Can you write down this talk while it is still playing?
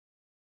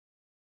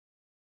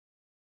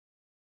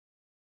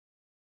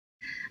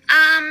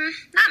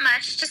Not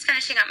much. Just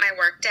finishing up my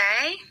work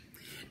day.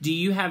 Do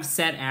you have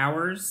set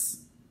hours?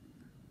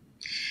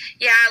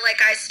 Yeah,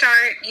 like I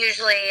start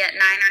usually at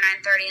 9 or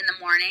 9:30 in the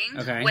morning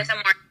with a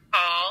morning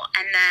call,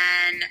 and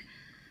then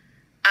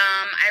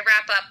I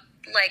wrap up.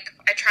 Like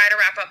I try to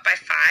wrap up by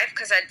 5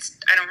 because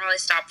I don't really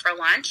stop for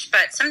lunch.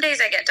 But some days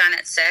I get done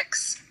at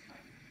 6.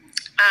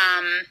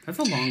 That's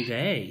a long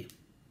day.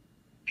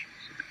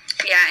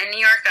 Yeah, in New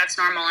York that's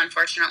normal,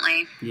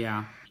 unfortunately.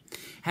 Yeah.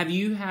 Have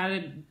you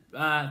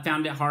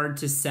found it hard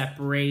to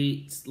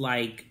separate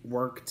like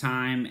work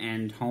time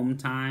and home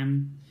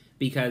time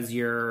because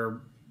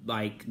you're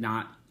like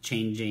not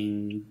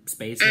changing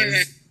spaces?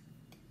 Mm-hmm.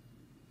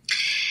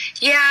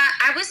 Yeah,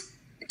 I was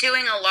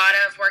doing a lot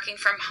of working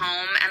from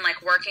home and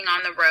like working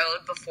on the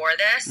road before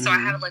this, so I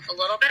have like a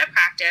little bit of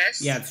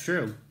practice. Yeah, it's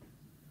true.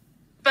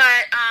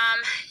 But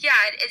yeah,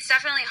 it's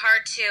definitely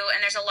hard to,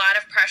 and there's a lot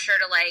of pressure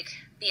to like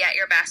be at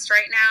your best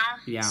right now.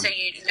 Yeah. So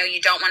you know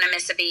you don't want to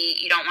miss a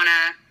beat, you don't want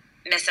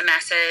to miss a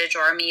message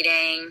or a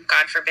meeting,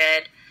 God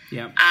forbid.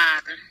 Yep.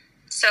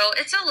 So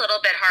it's a little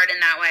bit hard in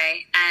that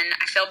way, and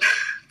I feel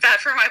bad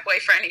for my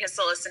boyfriend. He has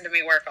to listen to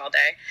me work all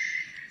day.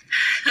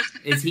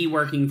 Is he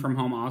working from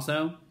home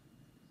also?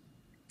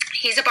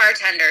 He's a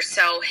bartender,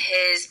 so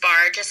his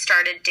bar just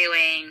started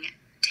doing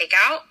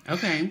takeout.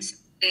 Okay.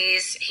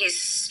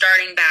 He's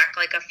starting back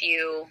like a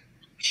few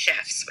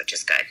shifts, which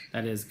is good.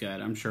 That is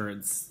good. I'm sure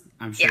he's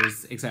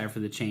excited for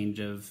the change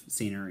of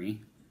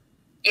scenery.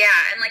 Yeah,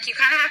 and like you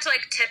kind of have to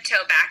like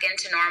tiptoe back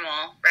into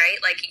normal, right?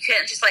 Like you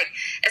can't just like,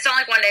 it's not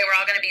like one day we're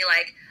all going to be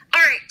like,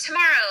 all right,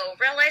 tomorrow,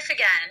 real life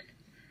again.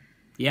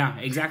 Yeah,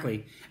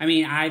 exactly. I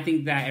mean, I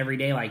think that every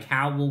day, like,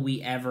 how will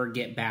we ever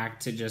get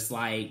back to just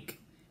like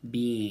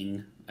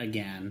being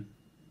again?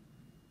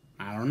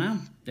 I don't know.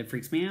 That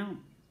freaks me out.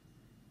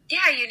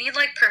 Yeah, you need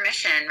like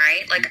permission,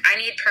 right? Like I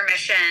need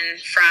permission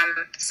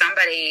from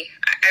somebody.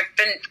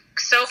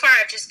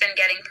 I've just been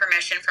getting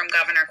permission from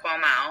Governor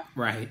Cuomo.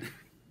 Right.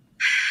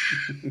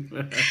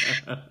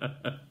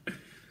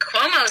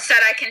 Cuomo said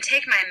I can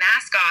take my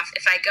mask off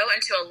if I go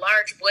into a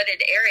large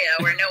wooded area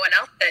where no one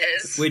else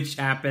is. Which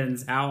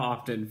happens how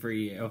often for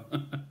you?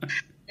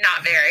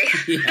 Not very.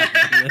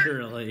 Yeah,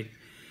 literally.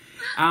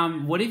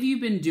 What have you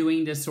been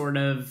doing to sort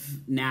of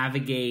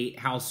navigate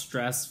how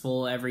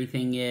stressful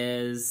everything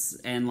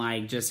is and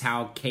like just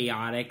how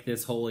chaotic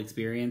this whole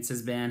experience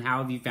has been? How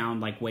have you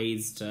found like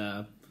ways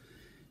to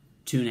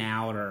tune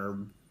out or,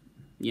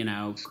 you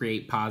know,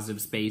 create positive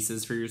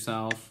spaces for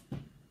yourself?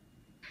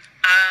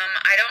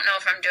 I don't know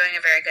if I'm doing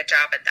a very good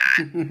job at that.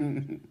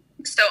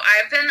 So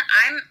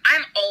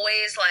I'm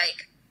always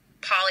like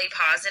poly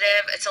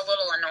positive. It's a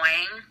little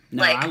annoying.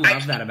 No, like, I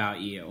love that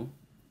about you.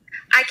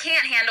 I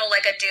can't handle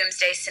like a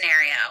doomsday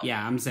scenario.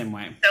 Yeah, I'm the same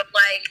way. So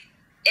like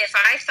if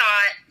I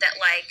thought that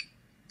like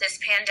this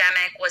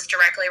pandemic was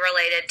directly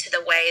related to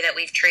the way that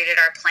we've treated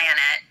our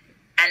planet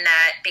and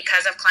that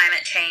because of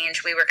climate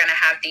change we were going to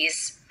have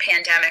these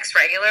pandemics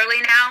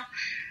regularly now,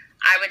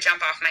 I would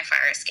jump off my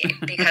fire escape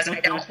because I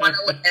don't want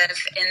to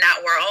live in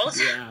that world.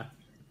 Yeah.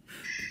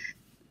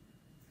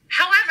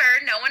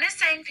 However, no one is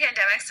saying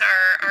pandemics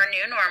are our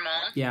new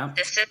normal. Yeah.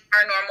 This is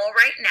our normal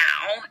right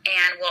now,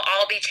 and we'll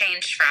all be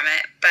changed from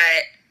it.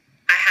 But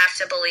I have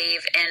to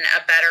believe in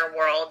a better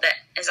world that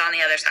is on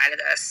the other side of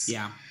this.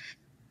 Yeah.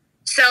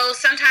 So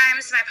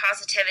sometimes my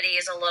positivity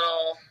is a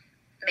little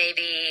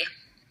maybe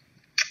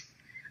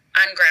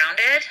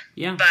ungrounded.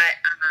 Yeah. But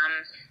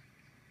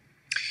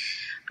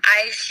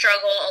I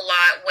struggle a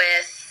lot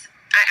with,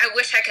 I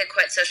wish I could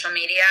quit social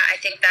media. I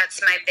think that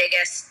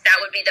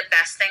would be the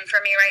best thing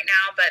for me right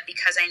now, but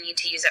because I need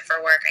to use it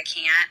for work, I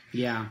can't.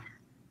 Yeah.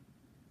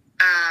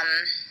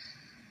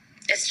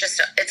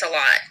 It's a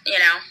lot, you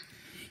know?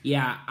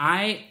 Yeah,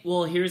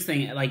 well, here's the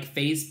thing, like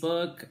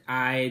Facebook,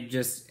 I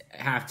just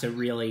have to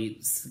really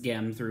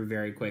skim through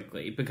very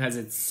quickly because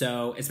it's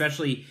so,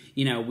 especially,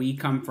 you know, we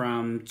come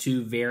from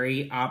two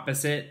very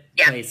opposite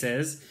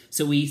places,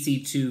 so we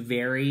see two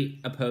very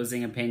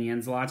opposing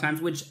opinions a lot of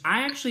times, which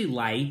I actually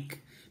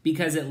like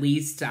because at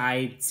least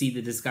I see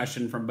the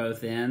discussion from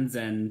both ends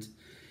and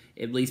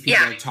at least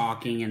people are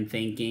talking and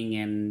thinking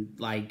and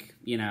like,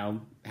 you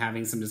know,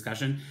 having some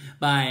discussion,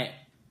 but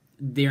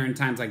during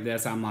times like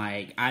this, I'm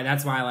like,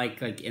 that's why I like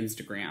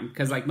Instagram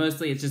because like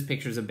mostly it's just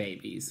pictures of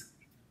babies,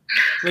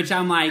 which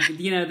I'm like,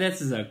 you know,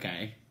 this is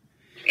okay.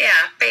 Yeah,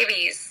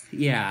 babies.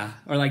 Yeah,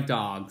 or like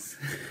dogs.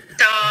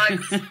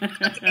 Dogs.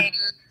 Okay.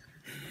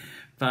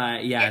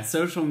 But yeah,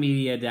 social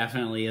media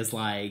definitely is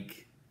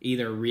like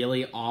either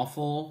really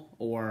awful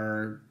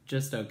or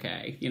just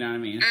okay. You know what I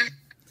mean?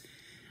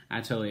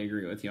 I totally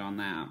agree with you on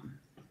that.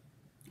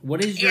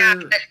 What is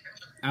your?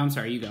 I'm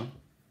sorry, you go.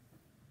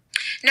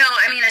 No,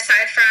 I mean,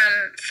 aside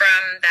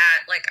from that,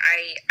 like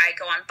I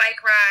go on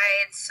bike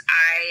rides.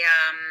 I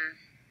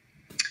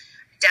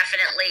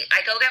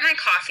go get my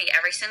coffee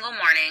every single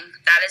morning.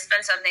 That has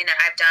been something that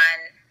I've done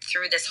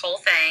through this whole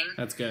thing.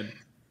 That's good.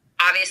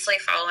 Obviously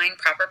following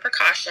proper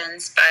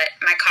precautions, but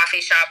my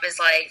coffee shop is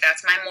like,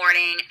 that's my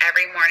morning,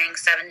 every morning,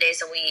 7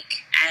 days a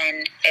week.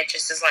 And it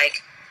just is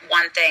like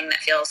one thing that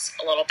feels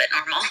a little bit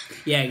normal.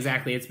 Yeah,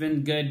 exactly. It's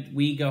been good.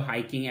 We go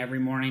hiking every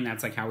morning.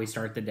 That's like how we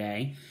start the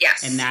day.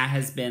 Yes. And that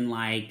has been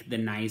like the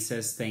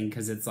nicest thing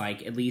because it's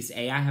like at least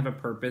I have a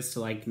purpose to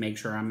like make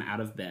sure I'm out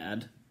of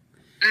bed.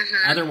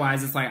 Mm-hmm.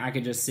 Otherwise, it's like I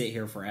could just sit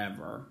here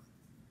forever.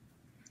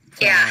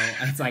 So Yeah.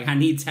 it's like I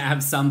need to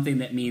have something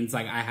that means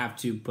like I have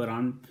to put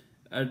on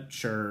a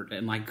shirt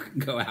and like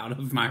go out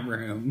of my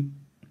room.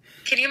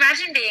 Can you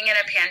imagine being in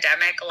a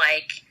pandemic,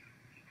 like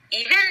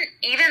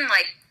even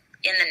like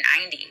in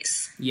the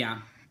 90s? Yeah.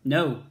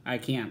 No, I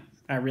can't.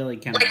 I really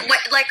cannot. Like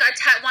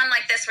one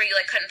like this where you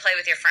like couldn't play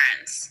with your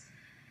friends.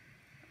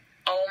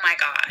 Oh my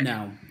God.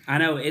 No, I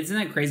know. Isn't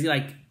it crazy?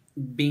 Like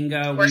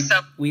bingo,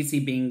 we see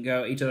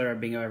bingo each other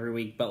at bingo every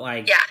week, but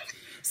like yeah.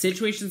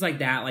 Situations like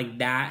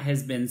that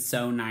has been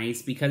so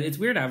nice because it's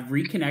weird. I've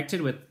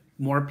reconnected with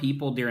more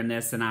people during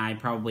this than I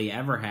probably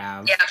ever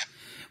have. Yeah.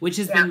 Which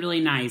has been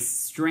really nice.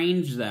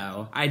 Strange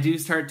though. I do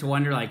start to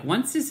wonder like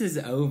once this is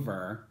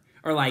over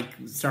or like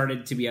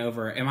started to be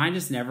over, am I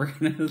just never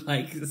gonna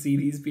like see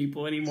these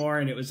people anymore?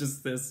 And it was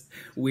just this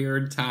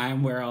weird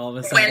time where all of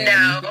a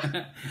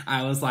sudden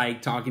I was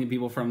like talking to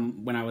people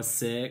from when I was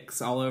 6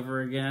 all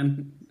over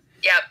again.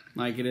 Yep.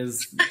 Like it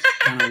is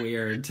kind of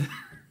weird.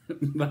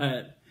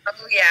 But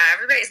oh yeah,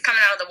 everybody's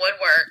coming out of the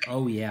woodwork.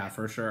 Oh yeah,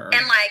 for sure.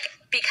 And like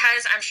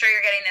because I'm sure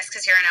you're getting this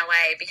because you're in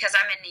LA, because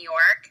I'm in New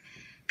York,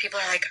 people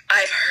are like,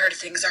 I've heard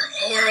things are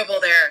horrible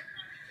there.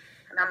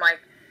 And I'm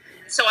like,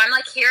 so I'm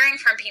like hearing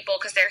from people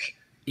because they're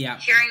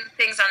hearing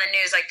things on the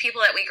news, like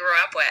people that we grew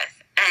up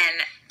with.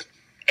 And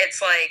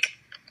it's like,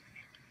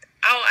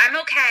 oh, I'm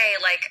okay.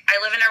 Like I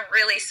live in a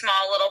really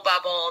small little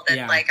bubble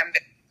that like I'm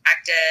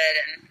protected.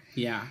 And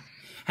yeah.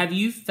 Have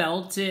you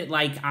felt it?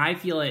 Like I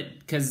feel it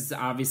because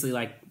obviously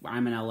like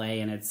I'm in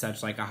LA and it's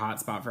such like a hot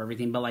spot for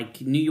everything. But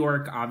like New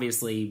York,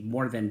 obviously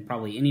more than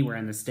probably anywhere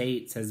in the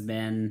States has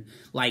been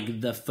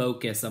like the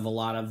focus of a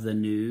lot of the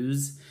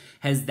news.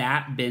 Has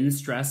that been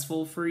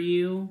stressful for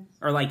you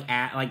or like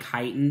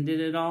heightened it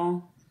at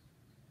all?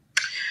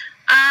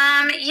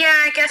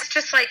 Yeah, I guess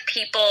just like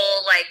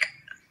people like,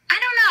 I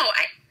don't know.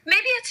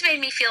 Maybe it's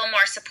made me feel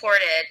more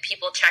supported.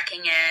 People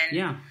checking in.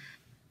 Yeah.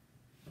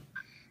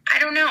 I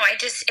don't know.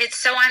 It's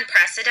so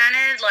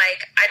unprecedented.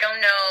 Like, I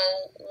don't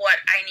know what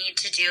I need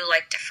to do,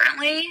 like,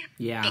 differently.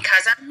 Yeah.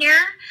 Because I'm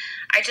here.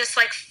 I just,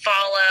 like,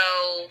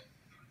 follow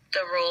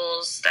the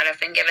rules that have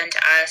been given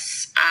to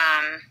us.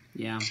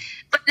 Yeah.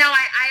 But no,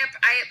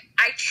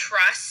 I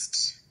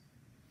trust,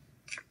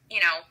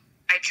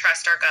 I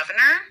trust our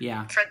governor.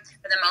 Yeah. For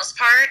the most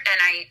part.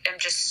 And I am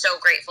just so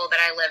grateful that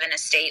I live in a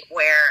state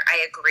where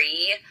I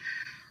agree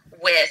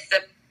with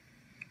the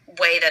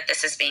way that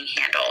this is being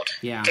handled.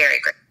 Yeah.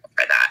 Very grateful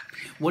for that.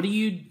 What do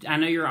you, I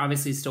know you're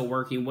obviously still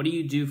working. What do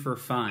you do for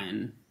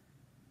fun?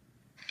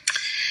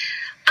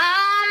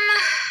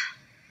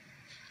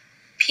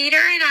 Peter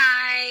and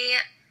I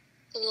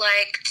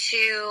like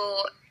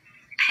to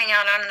hang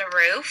out on the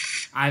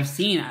roof. I've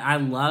seen it. I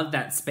love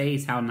that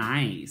space. How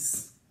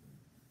nice.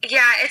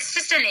 Yeah, it's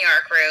just a New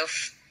York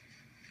roof.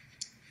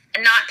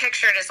 Not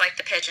pictured as like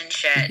the pigeon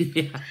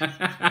shit.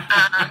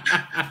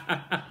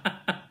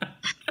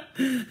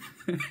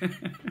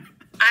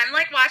 I'm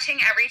like watching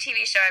every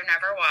TV show I've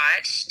never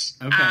watched.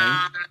 Okay.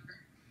 I'm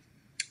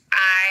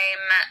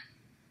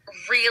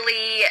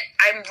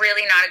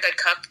really not a good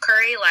cook,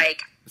 Curry.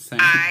 Like, Same.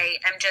 I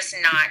am just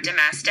not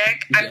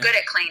domestic. I'm good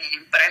at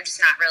cleaning, but I'm just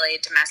not really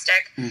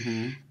domestic. Mm-hmm.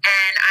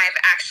 And I've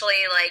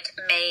actually like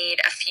made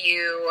a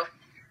few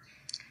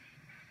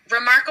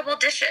remarkable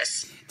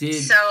dishes.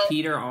 Did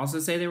Peter also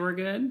say they were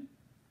good?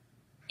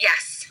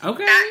 Yes.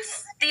 Okay.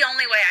 That's the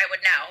only way I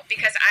would know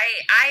because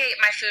I ate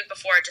my food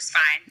before just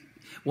fine.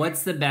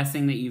 What's the best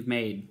thing that you've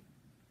made?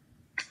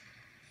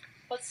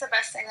 What's the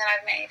best thing that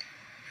I've made?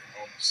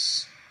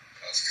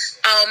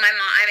 Oh,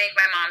 I make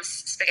my mom's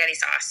spaghetti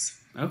sauce.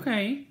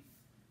 Okay.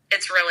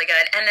 It's really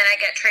good. And then I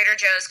get Trader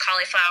Joe's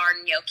cauliflower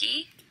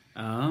gnocchi.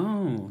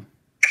 Oh.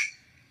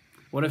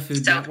 What a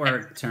Food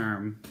Network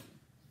term.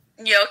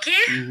 Gnocchi?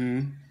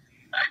 Mm-hmm.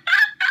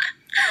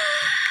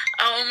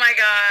 Oh my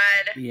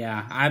God.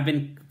 Yeah, I've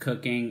been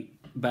cooking,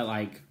 but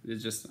like,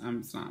 it's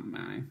not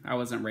I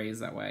wasn't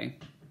raised that way.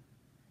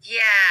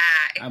 Yeah.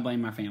 I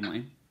blame my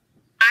family.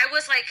 I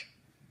was like,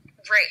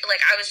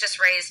 I was just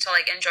raised to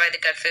like enjoy the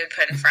good food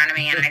put in front of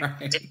me, and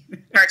I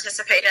didn't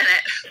participate in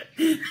it.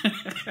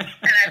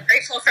 And I'm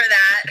grateful for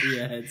that.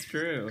 Yeah, it's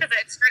true. Because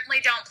I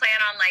certainly don't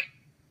plan on like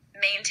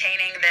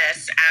maintaining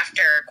this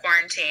after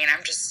quarantine.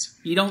 I'm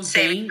just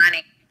saving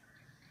money.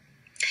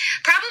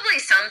 Probably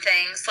some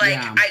things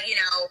like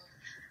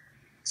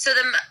So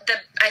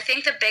I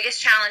think the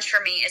biggest challenge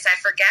for me is I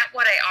forget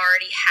what I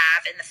already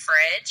have in the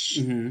fridge,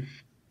 and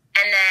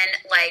then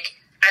like.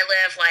 I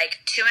live like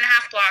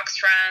 2.5 blocks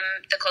from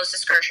the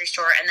closest grocery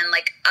store and then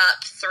like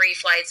up 3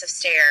 flights of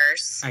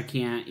stairs. I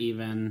can't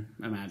even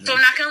imagine. So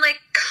I'm not going to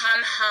like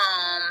come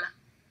home,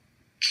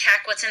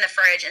 check what's in the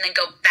fridge and then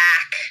go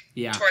back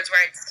towards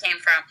where it came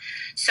from.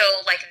 So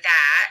like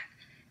that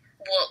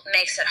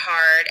makes it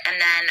hard. And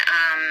then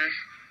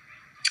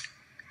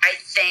I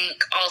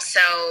think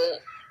also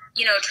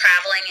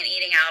traveling and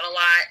eating out a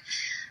lot.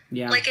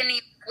 Yeah. Like in New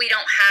York, we don't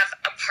have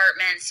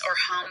apartments or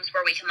homes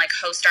where we can like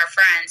host our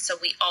friends, so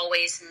we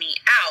always meet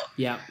out.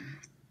 Yeah.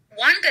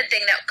 One good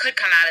thing that could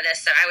come out of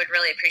this that I would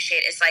really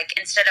appreciate is like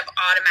instead of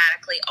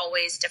automatically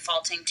always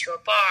defaulting to a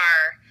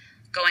bar,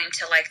 going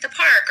to like the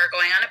park or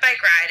going on a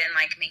bike ride and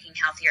like making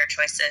healthier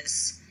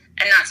choices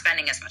and not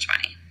spending as much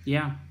money.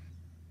 Yeah,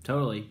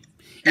 totally.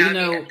 That Even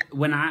though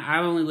when I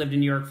only lived in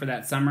New York for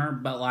that summer,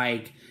 but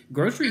like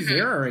groceries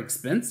there are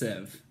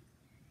expensive.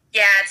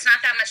 Yeah, it's not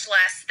that much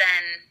less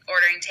than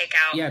ordering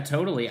takeout. Yeah,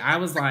 totally. I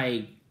was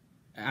like,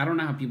 I don't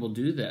know how people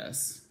do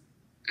this.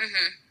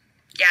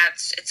 Yeah,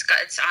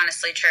 it's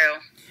honestly true.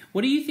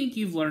 What do you think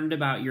you've learned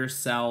about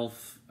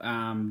yourself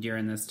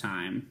during this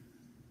time?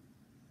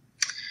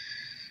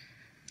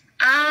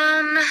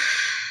 I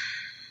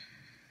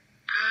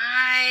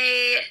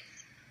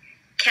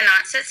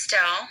cannot sit still.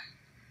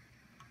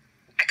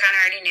 I kind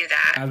of already knew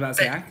that. I was about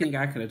to say, I think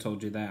I could have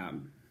told you that.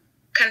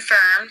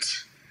 Confirmed.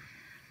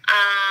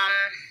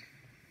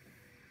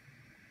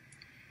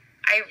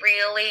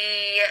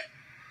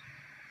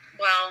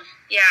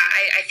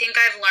 I think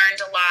I've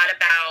learned a lot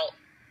about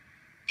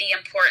the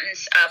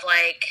importance of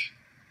like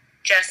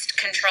just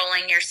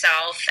controlling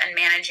yourself and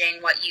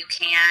managing what you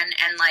can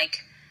and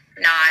like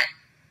not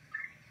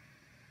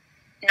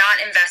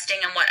investing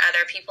in what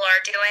other people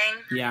are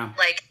doing. Yeah.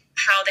 Like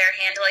how they're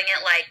handling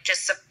it, like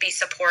just be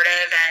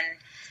supportive and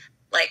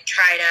like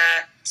try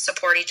to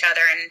support each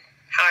other and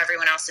how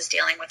everyone else is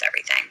dealing with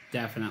everything.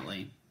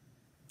 Definitely.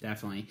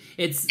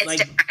 It's like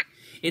different.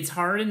 It's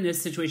hard in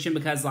this situation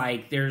because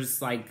like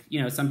there's like,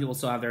 some people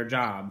still have their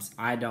jobs.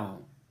 I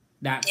don't.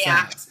 That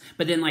sucks.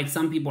 But then like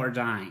some people are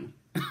dying.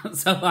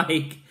 So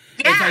like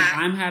it's like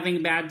I'm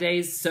having bad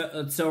days,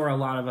 so are a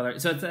lot of other.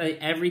 So it's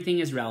everything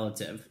is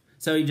relative.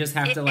 So you just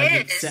have to like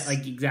accept,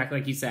 like exactly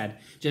like you said,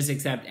 just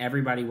accept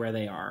everybody where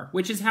they are,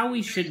 which is how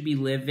we should be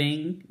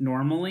living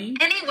normally.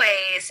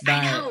 Anyways, but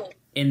I know.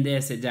 In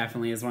this, it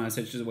definitely is one of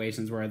those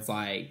situations where it's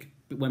like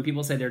when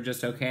people say they're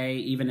just okay,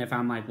 even if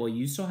I'm like, well,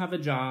 you still have a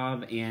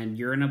job and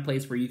you're in a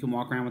place where you can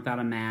walk around without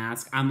a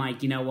mask, I'm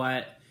like, you know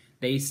what?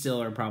 They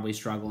still are probably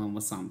struggling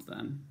with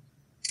something.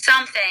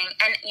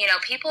 And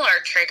people are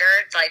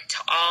triggered like to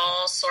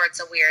all sorts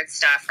of weird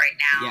stuff right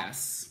now.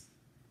 Yes.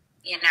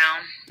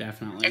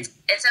 Definitely. It's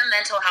a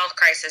mental health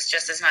crisis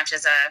just as much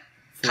as a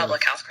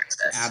public health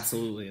crisis.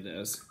 Absolutely it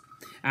is.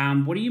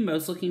 What are you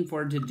most looking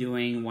forward to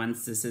doing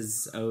once this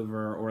is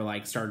over or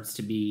like starts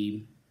to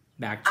be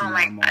back to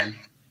normal? My God.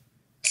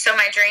 So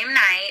my dream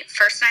night,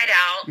 first night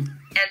out,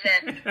 and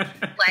then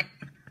like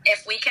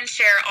if we can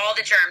share all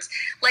the germs.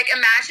 Like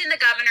imagine the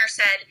governor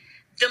said,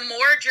 the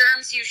more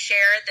germs you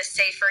share, the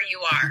safer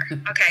you are.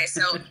 Okay,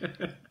 so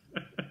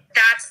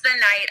that's the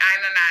night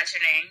I'm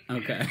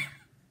imagining. Okay.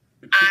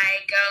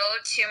 I go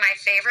to my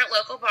favorite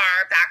local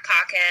bar, Back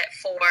Pocket,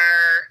 for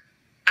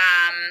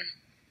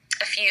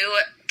a few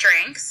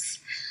drinks.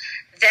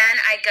 Then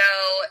I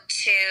go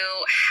to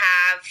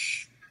have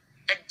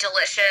a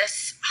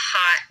delicious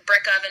hot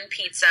brick oven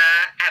pizza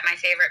at my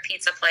favorite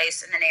pizza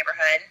place in the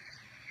neighborhood,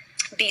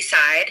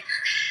 B-side.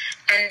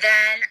 And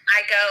then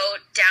I go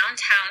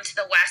downtown to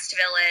the West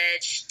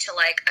Village to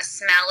like a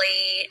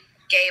smelly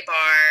gay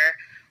bar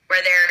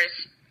where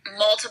there's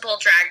multiple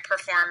drag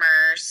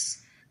performers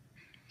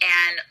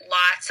and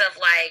lots of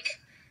like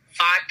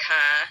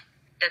vodka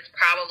that's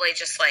probably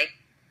just like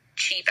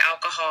cheap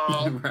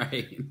alcohol.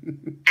 Right.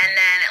 And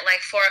then at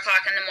like 4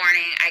 o'clock in the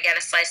morning, I get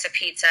a slice of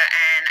pizza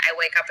and I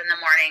wake up in the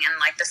morning and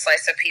like the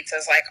slice of pizza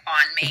is like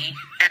on me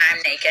and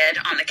I'm naked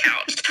on the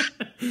couch.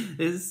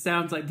 This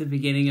sounds like the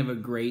beginning of a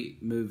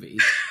great movie.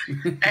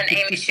 An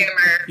Amy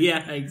Schumer.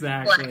 Yeah,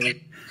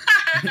 exactly.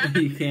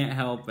 You can't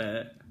help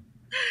it.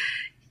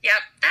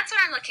 Yep, that's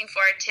what I'm looking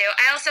forward to.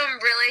 I also am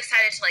really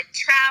excited to like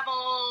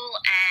travel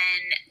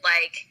and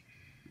like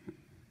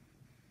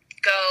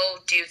go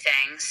do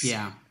things.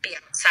 Yeah. Be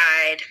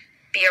outside,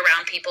 be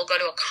around people, go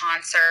to a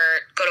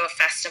concert, go to a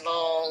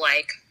festival.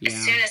 Like as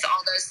soon as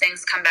all those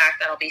things come back,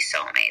 that'll be so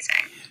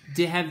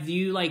amazing. Have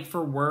you like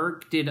for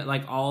work, did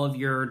like all of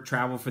your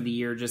travel for the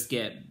year just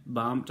get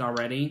bumped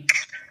already?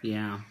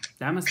 Yeah.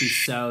 That must be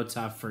so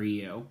tough for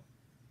you.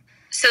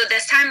 So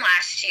this time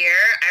last year,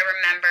 I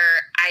remember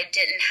I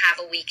didn't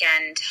have a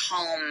weekend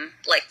home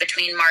like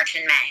between March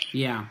and May.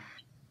 Yeah.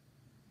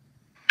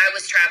 I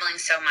was traveling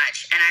so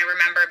much, and I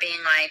remember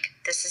being like,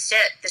 this is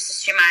it. This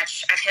is too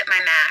much. I've hit my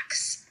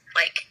max.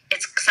 Like,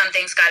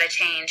 something's got to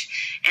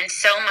change. And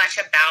so much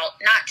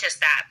about, not just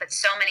that, but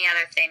so many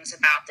other things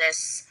about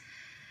this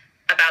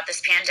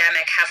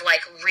pandemic have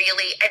like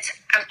really,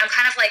 I'm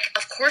kind of like,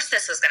 of course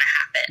this was going to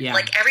happen. Yeah.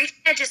 Like everything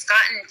had just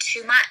gotten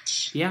too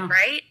much. Yeah.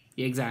 Right?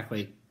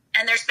 Exactly.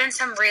 And there's been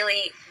some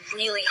really,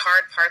 really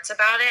hard parts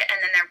about it.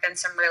 And then there have been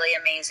some really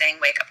amazing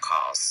wake-up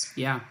calls.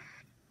 Yeah.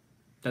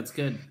 That's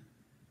good.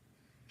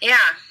 Yeah.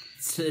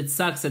 It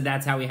sucks that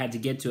that's how we had to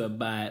get to it,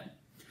 but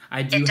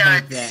I do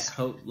hope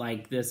that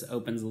like this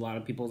opens a lot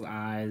of people's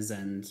eyes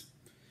and,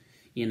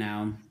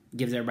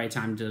 gives everybody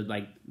time to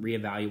like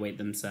reevaluate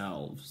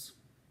themselves.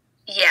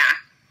 Yeah,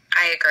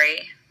 I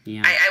agree.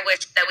 Yeah. I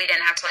wish that we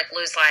didn't have to like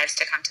lose lives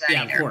to come to that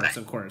Yeah, either.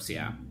 of course,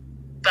 yeah.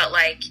 But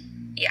like,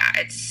 yeah,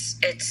 it's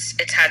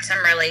had some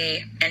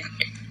really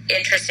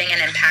interesting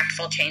and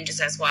impactful changes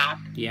as well.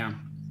 Yeah.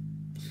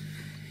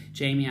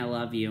 Jamie, I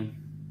love you.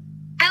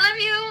 I love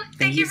you.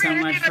 Thank you so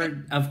much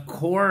of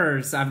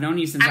course. I've known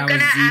you since I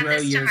was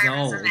 0 years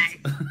old.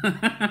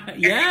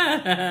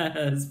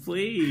 Yes,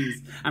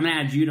 please. I'm going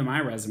to add you to my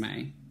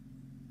resume.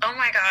 Oh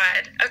my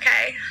God.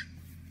 Okay.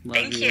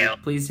 Thank you.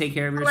 Please take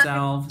care of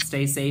yourself.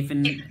 Stay safe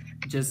and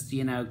just,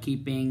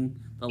 keeping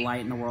the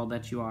light in the world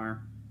that you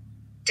are.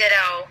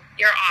 Ditto.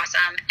 You're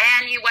awesome.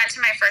 And you went to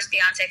my first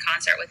Beyonce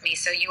concert with me,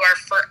 so you are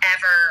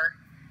forever.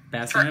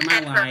 Best night of my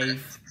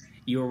life.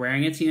 You were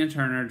wearing a Tina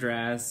Turner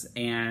dress,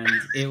 and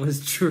it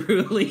was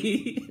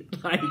truly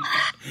like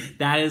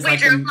that is. We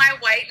drove my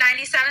white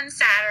 '97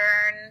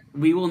 Saturn.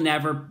 We will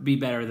never be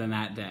better than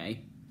that day.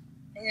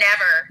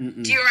 Never.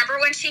 Mm-mm. Do you remember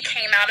when she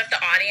came out of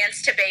the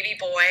audience to Baby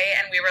Boy,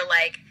 and we were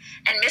like,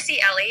 and Missy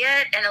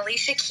Elliott and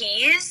Alicia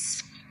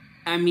Keys?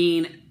 I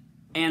mean,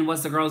 and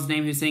what's the girl's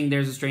name who sang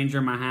 "There's a Stranger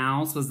in My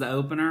House"? Was the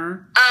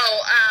opener?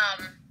 Oh,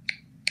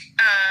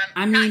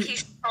 I mean, not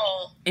Keisha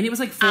Cole. And it was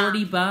like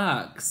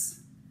 $40.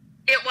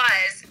 It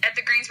was at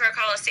the Greensboro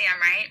Coliseum,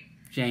 right?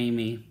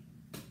 Jamie.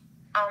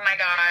 Oh my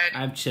God.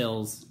 I have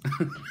chills.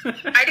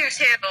 I do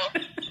too.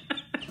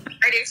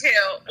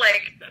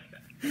 Like,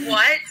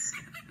 what?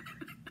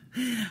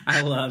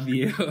 I love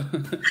you.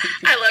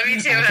 I love you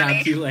too, I'll honey.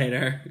 talk to you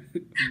later.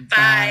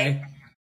 Bye.